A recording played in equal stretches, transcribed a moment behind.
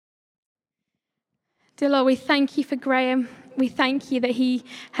Dear Lord, we thank you for Graham. We thank you that he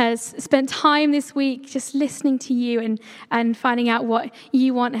has spent time this week just listening to you and finding out what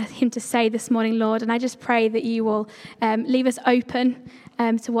you want him to say this morning, Lord. And I just pray that you will leave us open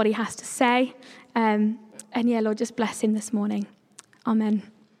to what he has to say. And yeah, Lord, just bless him this morning. Amen.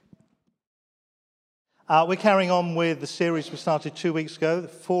 We're carrying on with the series we started 2 weeks ago,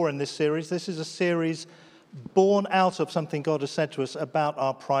 4 in this series. This is a series born out of something God has said to us about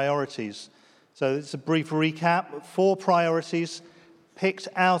our priorities. So it's a brief recap. 4 priorities picked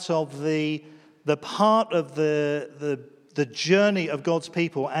out of the part of the journey of God's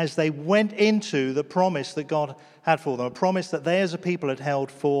people as they went into the promise that God had for them, a promise that they as a people had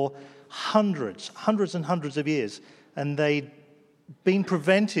held for hundreds and hundreds of years. And they'd been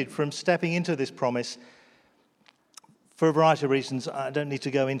prevented from stepping into this promise for a variety of reasons. I don't need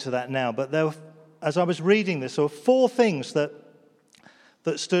to go into that now. But as I was reading this, there were 4 things that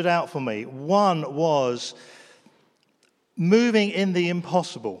stood out for me. 1 was moving in the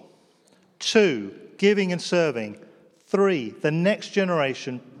impossible. 2, giving and serving. 3, the next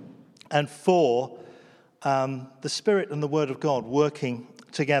generation. And 4, the Spirit and the Word of God working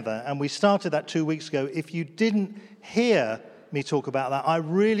together. And we started that 2 weeks ago. If you didn't hear me talk about that, I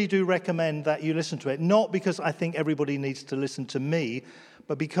really do recommend that you listen to it. Not because I think everybody needs to listen to me,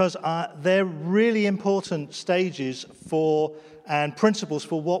 but because they're really important stages and principles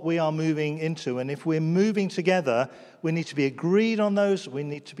for what we are moving into. And if we're moving together, we need to be agreed on those. We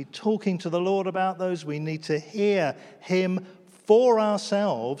need to be talking to the Lord about those. We need to hear him for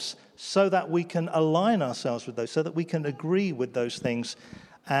ourselves so that we can align ourselves with those, so that we can agree with those things,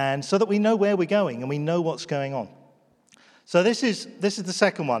 and so that we know where we're going and we know what's going on. So this is the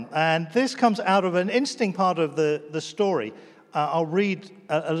second one. And this comes out of an interesting part of the story. I'll read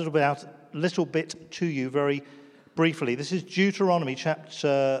a little bit to you very briefly. This is Deuteronomy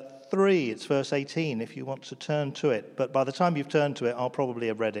chapter 3. It's verse 18, if you want to turn to it. But by the time you've turned to it, I'll probably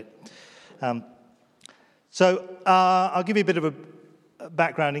have read it. So I'll give you a bit of a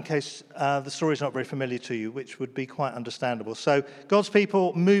background in case the story is not very familiar to you, which would be quite understandable. So God's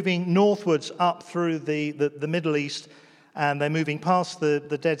people moving northwards up through the Middle East, and they're moving past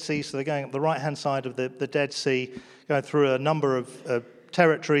the Dead Sea, so they're going up the right-hand side of the Dead Sea, going through a number of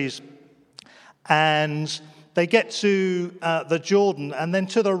territories, and they get to the Jordan, and then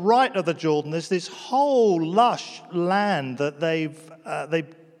to the right of the Jordan, there's this whole lush land that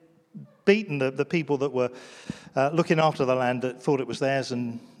they've beaten the people that were looking after the land that thought it was theirs,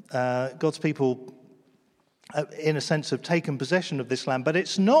 and God's people, in a sense, have taken possession of this land, but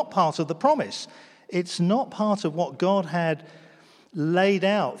it's not part of the promise. It's not part of what God had laid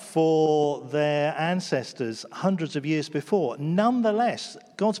out for their ancestors hundreds of years before. Nonetheless,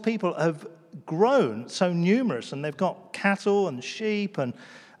 God's people have grown so numerous, and they've got cattle and sheep and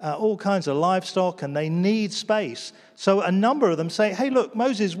all kinds of livestock, and they need space. So a number of them say, hey, look,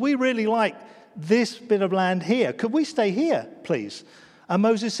 Moses, we really like this bit of land here. Could we stay here, please? And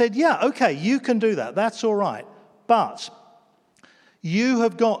Moses said, yeah, okay, you can do that. That's all right. But you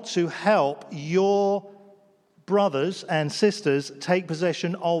have got to help your brothers and sisters take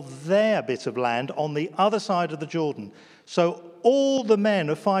possession of their bit of land on the other side of the Jordan. So all the men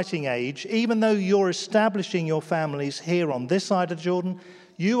of fighting age, even though you're establishing your families here on this side of the Jordan,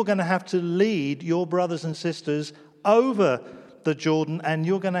 you are going to have to lead your brothers and sisters over the Jordan, and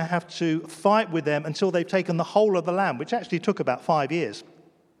you're going to have to fight with them until they've taken the whole of the land, which actually took about 5 years.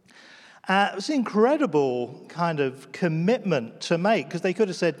 It was an incredible kind of commitment to make, because they could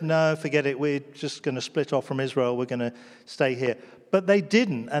have said, no, forget it, we're just going to split off from Israel, we're going to stay here. But they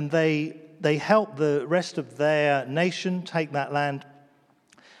didn't, and they helped the rest of their nation take that land,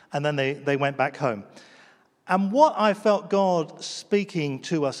 and then they went back home. And what I felt God speaking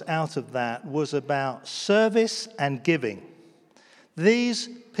to us out of that was about service and giving. These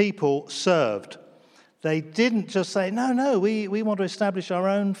people served. They didn't just say, no, we want to establish our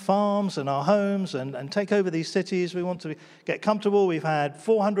own farms and our homes and take over these cities. We want to get comfortable. We've had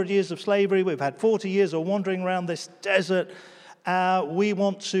 400 years of slavery. We've had 40 years of wandering around this desert. We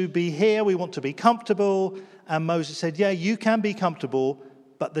want to be here. We want to be comfortable. And Moses said, yeah, you can be comfortable,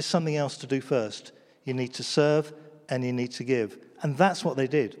 but there's something else to do first. You need to serve and you need to give. And that's what they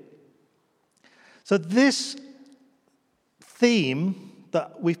did. So this theme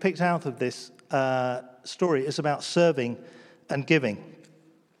that we've picked out of this story is about serving and giving.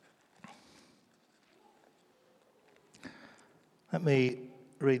 Let me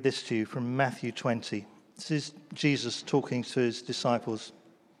read this to you from Matthew 20. This is Jesus talking to his disciples.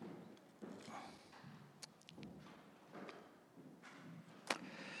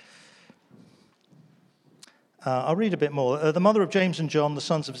 I'll read a bit more. The mother of James and John, the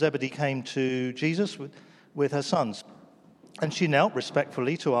sons of Zebedee, came to Jesus with her sons, and she knelt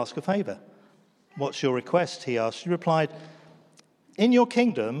respectfully to ask a favor. "What's your request?" he asked. She replied, "In your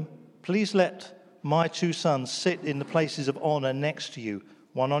kingdom, please let my two sons sit in the places of honor next to you,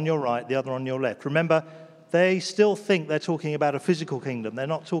 one on your right, the other on your left." Remember, they still think they're talking about a physical kingdom. They're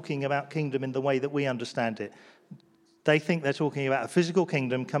not talking about kingdom in the way that we understand it. They think they're talking about a physical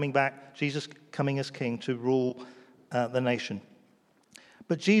kingdom coming back, Jesus coming as king to rule the nation.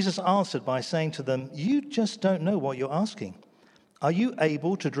 But Jesus answered by saying to them, "You just don't know what you're asking. Are you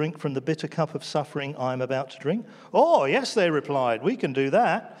able to drink from the bitter cup of suffering I am about to drink?" "Oh, yes," they replied, "we can do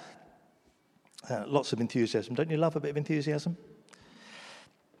that." Lots of enthusiasm. Don't you love a bit of enthusiasm?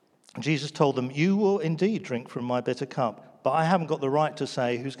 Jesus told them, "You will indeed drink from my bitter cup, but I haven't got the right to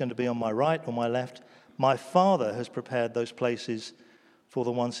say who's going to be on my right or my left. My Father has prepared those places for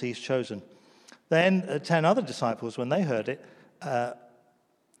the ones he's chosen." Then 10 other disciples, when they heard it,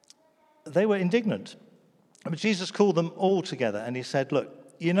 they were indignant. But Jesus called them all together and he said,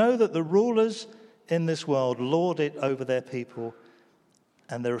 "Look, you know that the rulers in this world lord it over their people,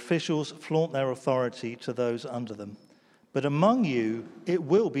 and their officials flaunt their authority to those under them. But among you, it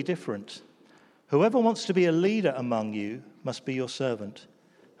will be different. Whoever wants to be a leader among you must be your servant.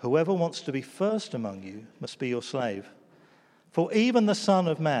 Whoever wants to be first among you must be your slave. For even the Son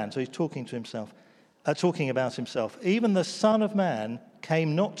of Man," so he's talking about himself, "even the Son of Man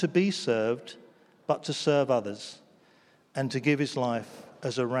came not to be served, but to serve others, and to give his life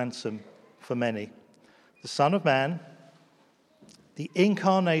as a ransom for many." The Son of Man, the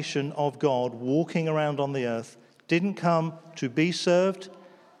incarnation of God walking around on the earth, didn't come to be served,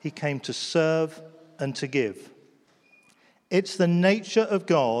 he came to serve and to give. It's the nature of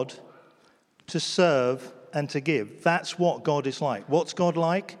God to serve and to give. That's what God is like. What's God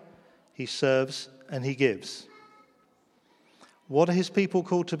like? He serves and he gives. What are his people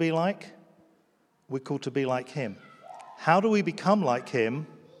called to be like? We're called to be like him. How do we become like him?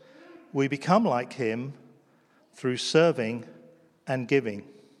 We become like him through serving and giving.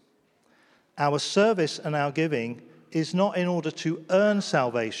 Our service and our giving is not in order to earn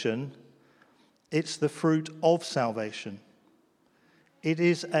salvation, it's the fruit of salvation. It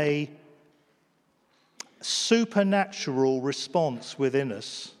is a supernatural response within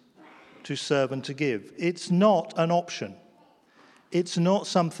us to serve and to give. It's not an option. It's not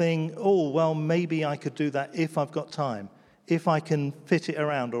something, "Oh, well, maybe I could do that if I've got time, if I can fit it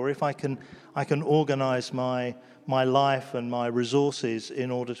around, or if I can organize my life and my resources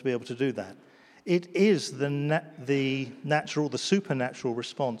in order to be able to do that." It is the supernatural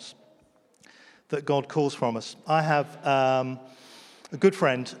response that God calls from us. I have a good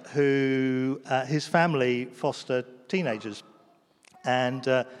friend who his family foster teenagers, and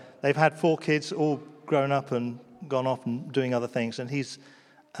they've had 4 kids, all grown up and gone off and doing other things. And he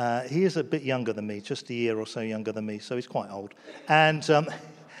is a bit younger than me, just a year or so younger than me, so he's quite old. And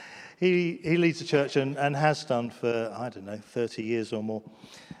he leads a church and has done for, 30 years or more.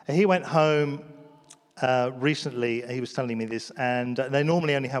 And he went home recently, he was telling me this, and they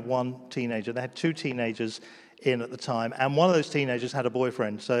normally only have one teenager. They had 2 teenagers in at the time, and one of those teenagers had a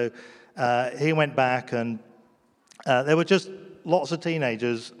boyfriend. So he went back, and there were just lots of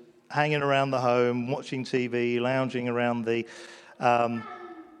teenagers hanging around the home, watching TV, lounging around the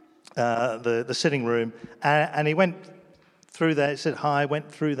sitting room. And he went through there, said hi, went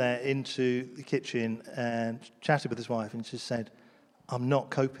through there into the kitchen and chatted with his wife, and she said, "I'm not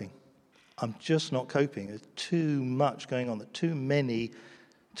coping. I'm just not coping. There's too much going on. There are too many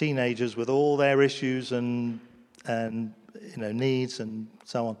teenagers with all their issues and needs and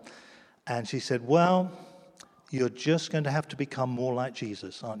so on." And she said, "Well, you're just going to have to become more like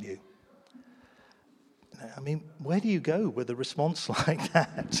Jesus, aren't you?" I mean, where do you go with a response like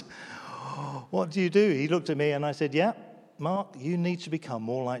that? What do you do? He looked at me and I said, "Yeah, Mark, you need to become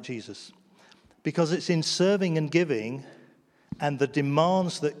more like Jesus." Because it's in serving and giving and the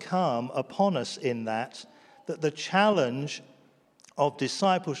demands that come upon us in that the challenge of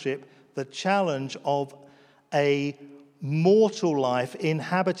discipleship, the challenge of a mortal life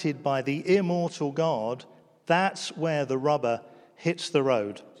inhabited by the immortal God, that's where the rubber hits the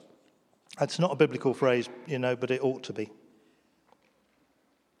road. That's not a biblical phrase, but it ought to be.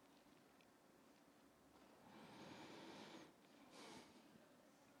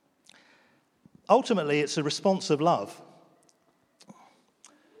 Ultimately, it's a response of love.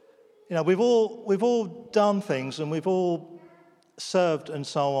 We've all done things and we've all served and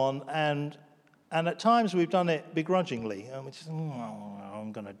so on, and at times we've done it begrudgingly. And we just,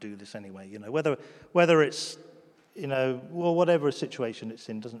 I'm going to do this anyway. Whether it's well, whatever situation it's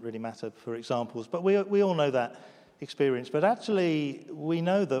in, doesn't really matter for examples, but we all know that experience. But actually, we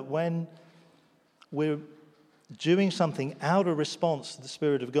know that when we're doing something out of response to the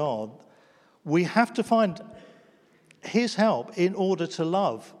Spirit of God, we have to find His help in order to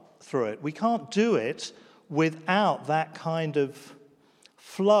love through it. We can't do it without that kind of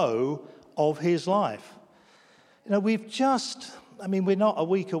flow of His life. We're not a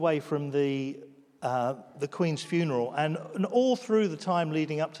week away from the Queen's funeral, and all through the time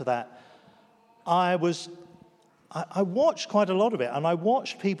leading up to that, I watched quite a lot of it, and I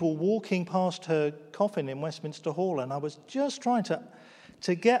watched people walking past her coffin in Westminster Hall, and I was just trying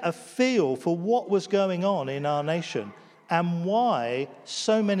to get a feel for what was going on in our nation and why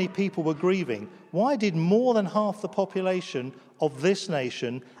so many people were grieving. Why did more than half the population of this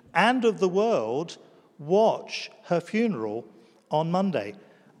nation and of the world watch her funeral on Monday?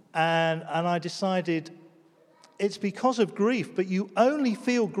 And I decided it's because of grief, but you only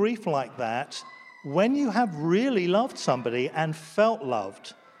feel grief like that when you have really loved somebody and felt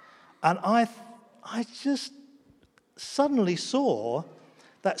loved. And I just suddenly saw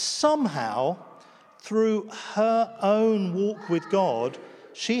that somehow, through her own walk with God,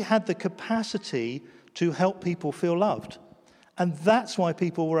 she had the capacity to help people feel loved. And that's why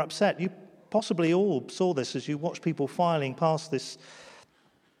people were upset. You possibly all saw this as you watched people filing past this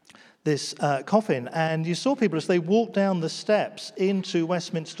coffin, and you saw people as they walked down the steps into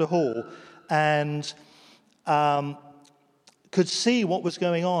Westminster Hall and could see what was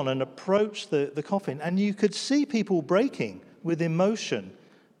going on and approach the coffin, and you could see people breaking with emotion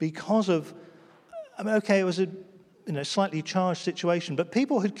because of, it was a slightly charged situation, but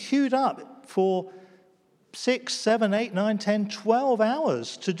people had queued up for 6, 7, 8, 9, 10, 12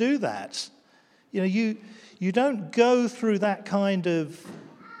 hours to do that. You don't go through that kind of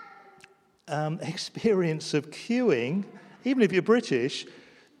experience of queuing, even if you're British,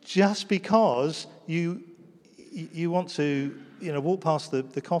 just because you want to walk past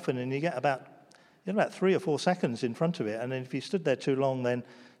the coffin, and you get about 3 or 4 seconds in front of it, and then if you stood there too long, then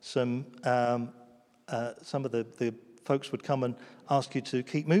some of the folks would come and ask you to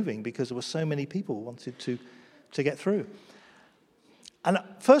keep moving because there were so many people who wanted to get through. And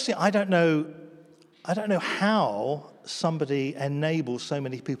firstly, I don't know how somebody enables so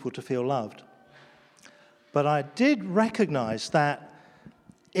many people to feel loved. But I did recognize that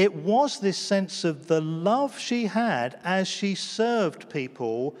it was this sense of the love she had as she served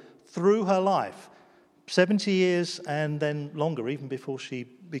people through her life, 70 years and then longer, even before she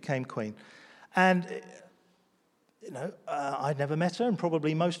became queen. And, I'd never met her, and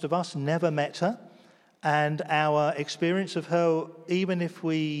probably most of us never met her. And our experience of her, even if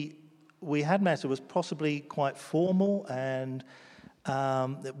we had met her, was possibly quite formal, and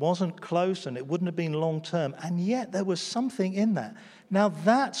it wasn't close, and it wouldn't have been long-term. And yet there was something in that. Now,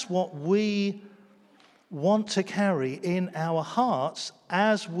 that's what we want to carry in our hearts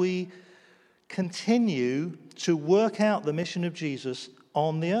as we continue to work out the mission of Jesus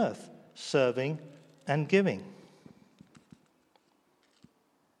on the earth, serving and giving.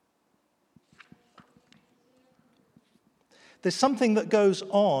 There's something that goes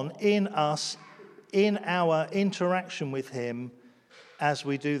on in us, in our interaction with Him as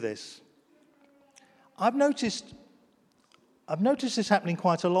we do this. I've noticed this happening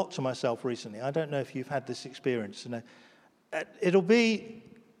quite a lot to myself recently. I don't know if you've had this experience. It'll be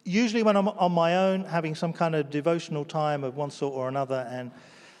usually when I'm on my own, having some kind of devotional time of one sort or another, and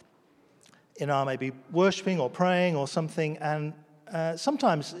I may be worshiping or praying or something, and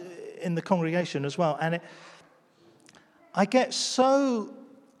sometimes in the congregation as well. And I get so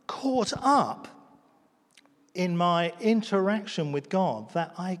caught up in my interaction with God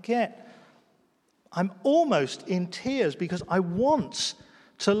that I'm almost in tears because I want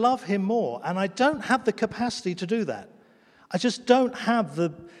to love Him more, and I don't have the capacity to do that. I just don't have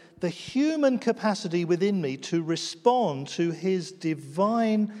the human capacity within me to respond to His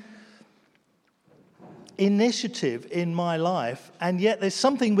divine initiative in my life, and yet there's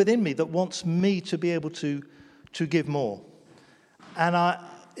something within me that wants me to be able to give more. And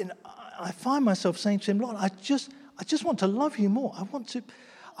I find myself saying to Him, Lord, I just want to love You more. I want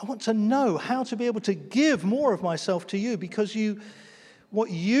to know how to be able to give more of myself to You, because what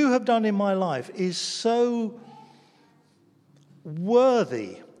You have done in my life is so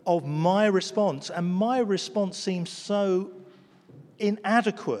worthy of my response, and my response seems so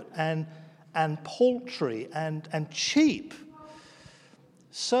inadequate and paltry and cheap,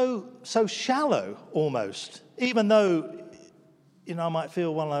 so shallow almost, even though I might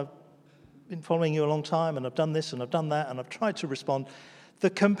feel, well, I've been following You a long time, and I've done this and I've done that, and I've tried to respond, the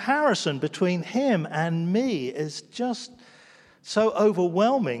comparison between him and me is just so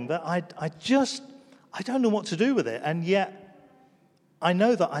overwhelming that I don't know what to do with it. And yet I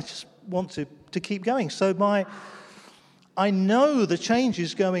know that I just want to keep going. So I know the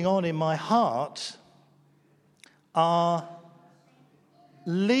changes going on in my heart are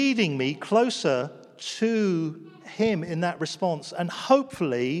leading me closer to him in that response, and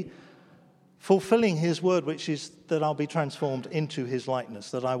hopefully fulfilling his word, which is that I'll be transformed into his likeness,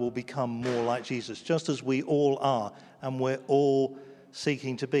 that I will become more like Jesus, just as we all are, and we're all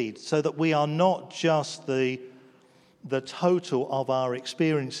seeking to be, so that we are not just the total of our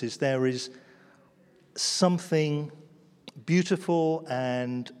experiences. There is something beautiful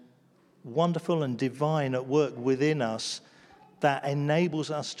and wonderful and divine at work within us that enables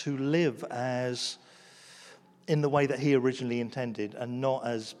us to live as in the way that he originally intended, and not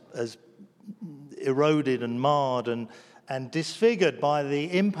as eroded and marred and disfigured by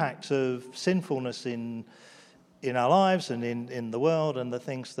the impact of sinfulness in our lives and in the world, and the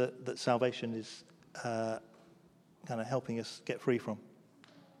things that salvation is kind of helping us get free from.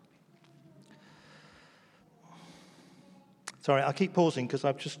 Sorry, I keep pausing because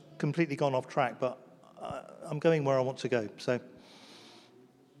I've just completely gone off track, but I'm going where I want to go. So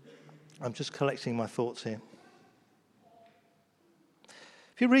I'm just collecting my thoughts here.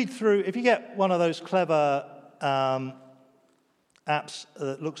 If you get one of those clever apps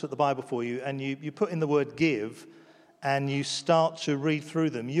that looks at the Bible for you, and you put in the word give, and you start to read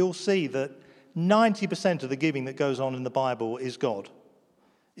through them, you'll see that 90% of the giving that goes on in the Bible is God.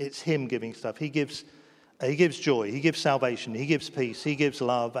 It's him giving stuff. He gives joy, he gives salvation, he gives peace, he gives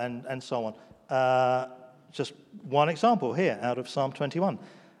love, and so on. Just one example here out of Psalm 21.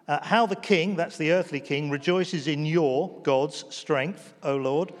 How the king, that's the earthly king, rejoices in your, God's, strength, O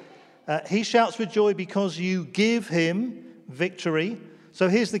Lord. He shouts with joy because you give him victory. So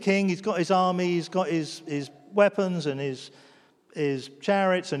here's the king, he's got his army, he's got his weapons and his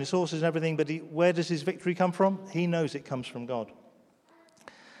chariots and his horses and everything, but where does his victory come from? He knows it comes from God.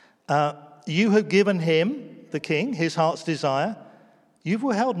 You have given him, the king, his heart's desire. You've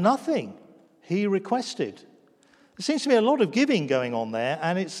withheld nothing he requested. There seems to be a lot of giving going on there,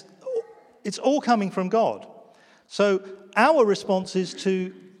 and it's all coming from God. So our response is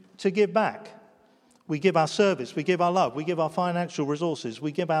to give back. We give our service, we give our love, we give our financial resources,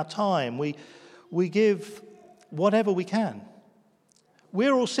 we give our time, we give whatever we can.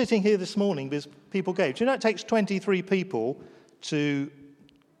 We're all sitting here this morning because people gave. Do you know it takes 23 people to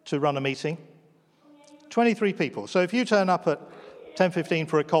run a meeting? 23 people. So if you turn up at 10:15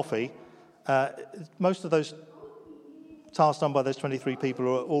 for a coffee, most of those tasks done by those 23 people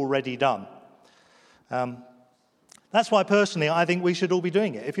are already done. That's why personally I think we should all be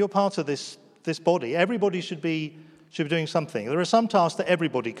doing it. If you're part of this body, everybody should be doing something. There are some tasks that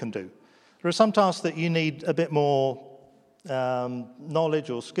everybody can do. There are some tasks that you need a bit more knowledge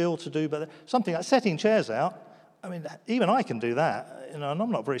or skill to do, but something like setting chairs out, I mean, even I can do that, and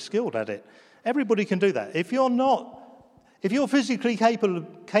I'm not very skilled at it. Everybody can do that. If you're physically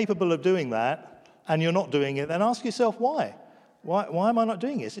capable of doing that, and you're not doing it, then ask yourself why. Why am I not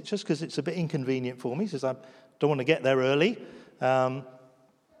doing it? Is it just because it's a bit inconvenient for me? Because I don't want to get there early.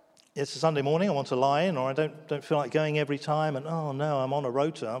 It's a Sunday morning, I want to lie in, or I don't feel like going every time, and oh no, I'm on a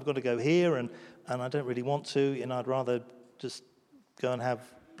rota, I've got to go here, and I don't really want to, I'd rather just go and have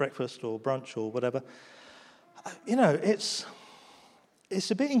breakfast or brunch or whatever. It's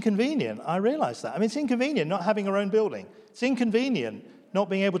a bit inconvenient. I realise that. I mean, it's inconvenient not having our own building. It's inconvenient not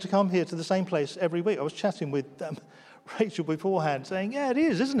being able to come here to the same place every week. I was chatting with Rachel beforehand saying, yeah, it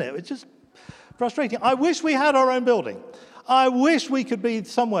is, isn't it? It's just frustrating. I wish we had our own building. I wish we could be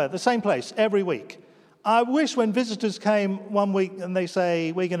somewhere, the same place, every week. I wish when visitors came one week and they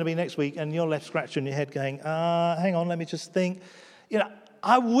say, we're going to be next week, and you're left scratching your head going, hang on, let me just think.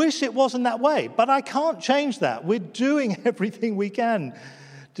 I wish it wasn't that way, but I can't change that. We're doing everything we can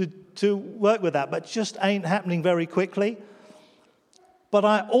to work with that, but just ain't happening very quickly. But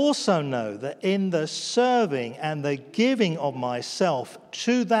I also know that in the serving and the giving of myself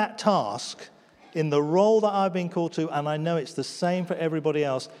to that task, in the role that I've been called to, and I know it's the same for everybody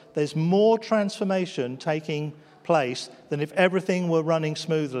else, there's more transformation taking place than if everything were running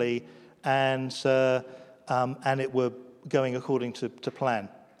smoothly and it were going according to plan.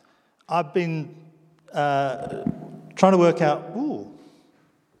 I've been trying to work out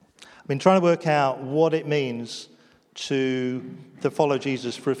what it means to follow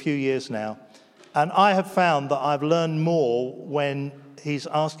Jesus for a few years now. And I have found that I've learned more when he's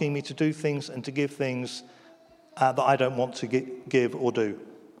asking me to do things and to give things that I don't want to give or do.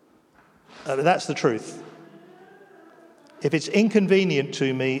 That's the truth. If it's inconvenient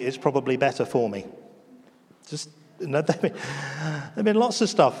to me, it's probably better for me. Just, there've been lots of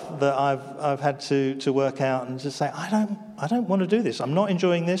stuff that I've had to work out and just say, I don't want to do this. I'm not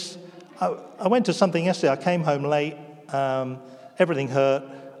enjoying this. I went to something yesterday. I came home late. Everything hurt.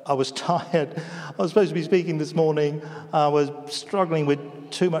 I was tired. I was supposed to be speaking this morning. I was struggling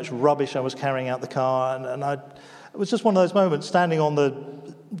with too much rubbish I was carrying out the car. And it was just one of those moments, standing on the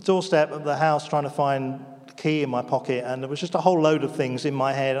doorstep of the house trying to find the key in my pocket. And there was just a whole load of things in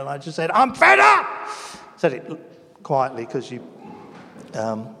my head. And I just said, I'm fed up! I said it quietly because I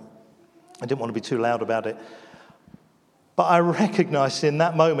didn't want to be too loud about it. But I recognized in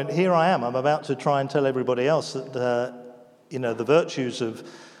that moment, here I am. I'm about to try and tell everybody else that the virtues of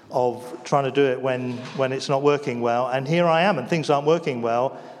trying to do it when it's not working well. And here I am, and things aren't working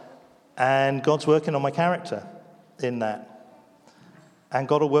well. And God's working on my character in that. And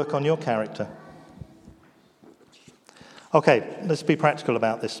God will work on your character. Okay, let's be practical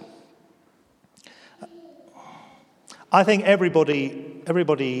about this. I think everybody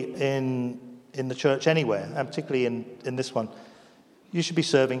in the church anywhere, and particularly in this one, you should be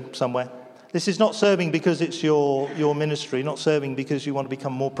serving somewhere. This is not serving because it's your ministry, not serving because you want to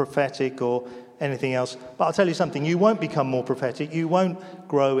become more prophetic or anything else. But I'll tell you something, you won't become more prophetic, you won't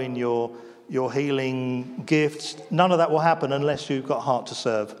grow in your healing gifts. None of that will happen unless you've got a heart to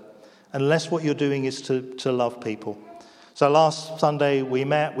serve, unless what you're doing is to love people. So last Sunday we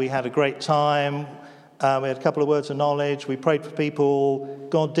met, we had a great time. We had a couple of words of knowledge. We prayed for people.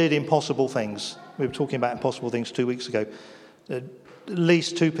 God did impossible things. We were talking about impossible things 2 weeks ago. At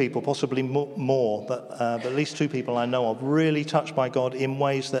least 2 people, possibly more, but at least 2 people I know of really touched by God in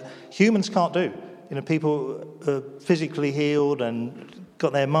ways that humans can't do. People are physically healed and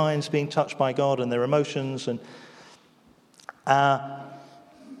got their minds being touched by God and their emotions. But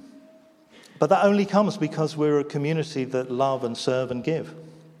that only comes because we're a community that love and serve and give.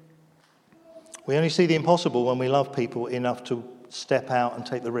 We only see the impossible when we love people enough to step out and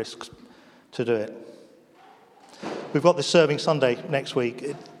take the risks to do it. We've got this Serving Sunday next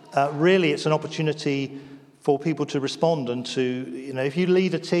week. Really, it's an opportunity for people to respond and to, if you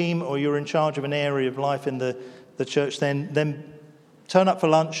lead a team or you're in charge of an area of life in the church, then turn up for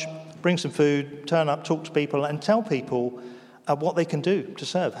lunch, bring some food, turn up, talk to people, and tell people what they can do to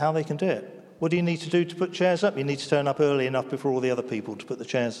serve, how they can do it. What do you need to do to put chairs up? You need to turn up early enough before all the other people to put the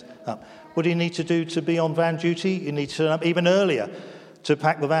chairs up. What do you need to do to be on van duty? You need to turn up even earlier to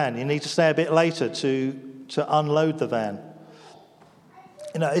pack the van. You need to stay a bit later to unload the van.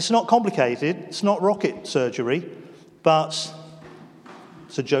 It's not complicated. It's not rocket surgery, but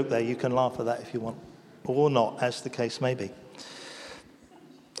it's a joke there. You can laugh at that if you want, or not, as the case may be.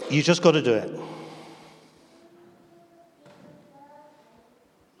 You just got to do it.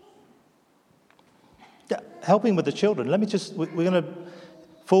 Helping with the children. We're going to,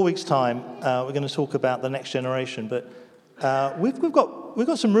 4 weeks' time, we're going to talk about the next generation. But we've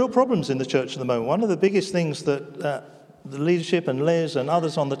got some real problems in the church at the moment. One of the biggest things that the leadership and Liz and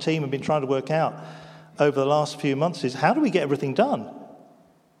others on the team have been trying to work out over the last few months is how do we get everything done?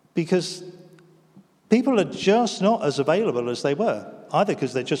 Because people are just not as available as they were, either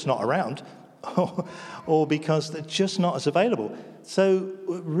because they're just not around or because they're just not as available. So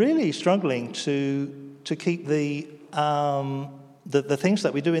we're really struggling to keep the things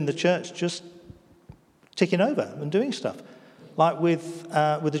that we do in the church just ticking over and doing stuff, like with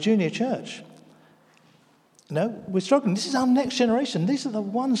the junior church. We're struggling. This is our next generation. These are the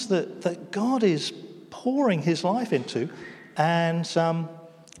ones that God is pouring His life into, and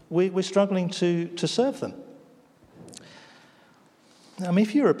we're struggling to serve them.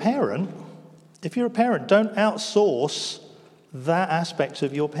 If you're a parent, don't outsource that aspect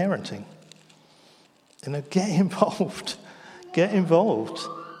of your parenting. Get involved. Get involved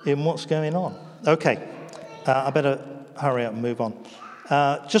in what's going on. Okay, I better hurry up and move on.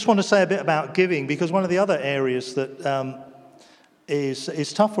 Just want to say a bit about giving, because one of the other areas that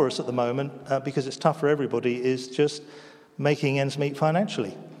is tough for us at the moment, because it's tough for everybody, is just making ends meet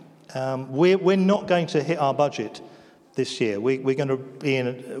financially. We're not going to hit our budget this year. We're going to be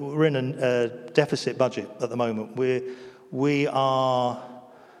we're in a deficit budget at the moment.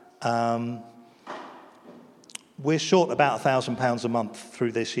 We're short about £1,000 a month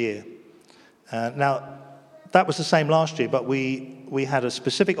through this year. Now, that was the same last year, but we had a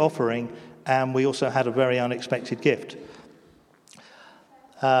specific offering, and we also had a very unexpected gift.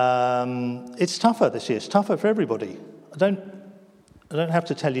 It's tougher this year. It's tougher for everybody. I don't have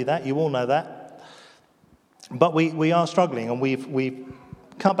to tell you that. You all know that. But we are struggling, and we've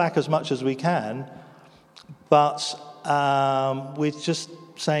cut back as much as we can. But we're just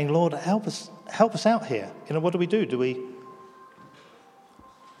saying, Lord, help us out here. What do we do? Do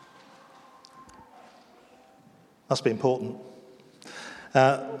Must be important.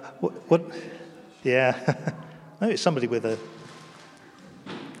 What? Yeah. Maybe it's somebody with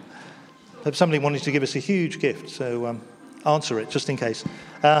somebody wanting to give us a huge gift, so answer it just in case.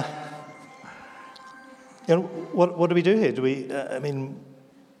 What do we do here?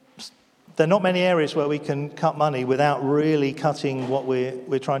 There are not many areas where we can cut money without really cutting what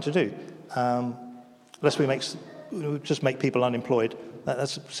we're trying to do, unless we just make people unemployed.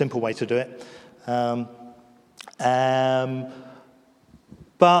 That's a simple way to do it.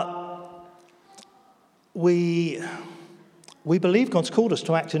 But we believe God's called us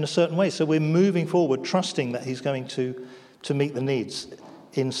to act in a certain way, so we're moving forward, trusting that He's going to meet the needs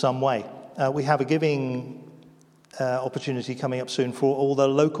in some way. We have a giving opportunity coming up soon for all the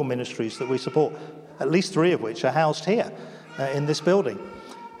local ministries that we support, at least 3 of which are housed here in this building.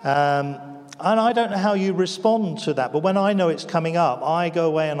 And I don't know how you respond to that, but when I know it's coming up, I go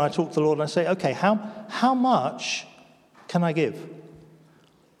away and I talk to the Lord and I say, okay, how much can I give?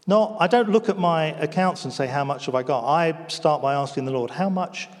 No, I don't look at my accounts and say, how much have I got? I start by asking the Lord, how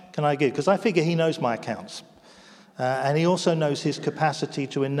much can I give? Because I figure He knows my accounts. And He also knows His capacity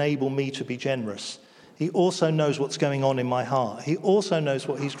to enable me to be generous. He also knows what's going on in my heart. He also knows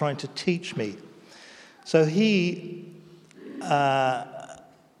what He's trying to teach me. So He,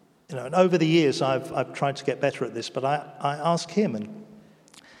 and over the years I've tried to get better at this, but I ask Him and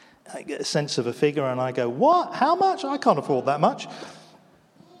I get a sense of a figure and I go, what? How much? I can't afford that much.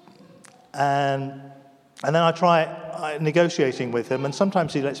 And then I try negotiating with Him, and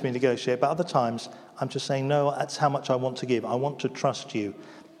sometimes He lets me negotiate, but other times I'm just saying, no, that's how much I want to give. I want to trust You.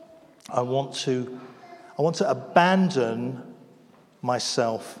 I want to abandon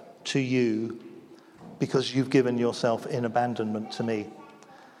myself to You because You've given Yourself in abandonment to me.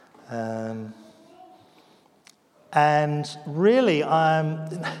 And really,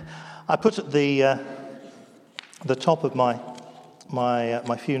 I put at the top of my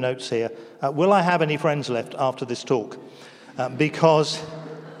few notes here, will I have any friends left after this talk? Because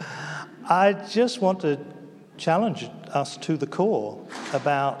I just want to challenge us to the core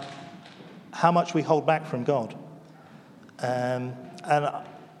about how much we hold back from God. And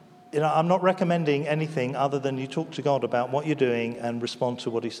I'm not recommending anything other than you talk to God about what you're doing and respond to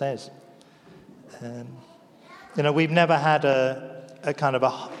what He says. We've never had a kind of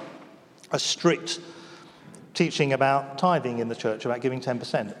a strict teaching about tithing in the church, about giving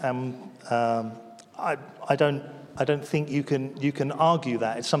 10%. I don't think you can argue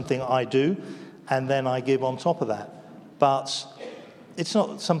that. It's something I do, and then I give on top of that. But it's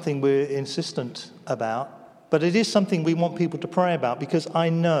not something we're insistent about. But it is something we want people to pray about, because I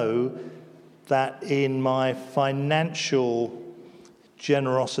know that in my financial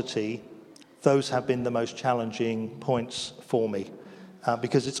generosity, those have been the most challenging points for me,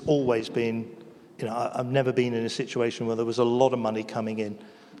 because it's always been, I've never been in a situation where there was a lot of money coming in.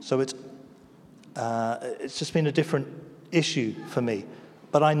 So it's just been a different issue for me.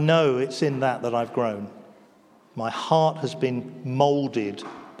 But I know it's in that I've grown. My heart has been molded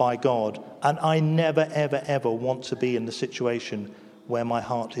by God, and I never, ever, ever want to be in the situation where my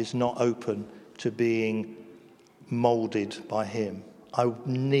heart is not open to being molded by Him. I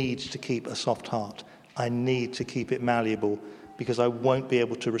need to keep a soft heart. I need to keep it malleable, because I won't be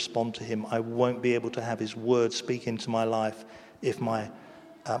able to respond to Him. I won't be able to have His word speak into my life if my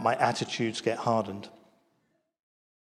attitudes get hardened.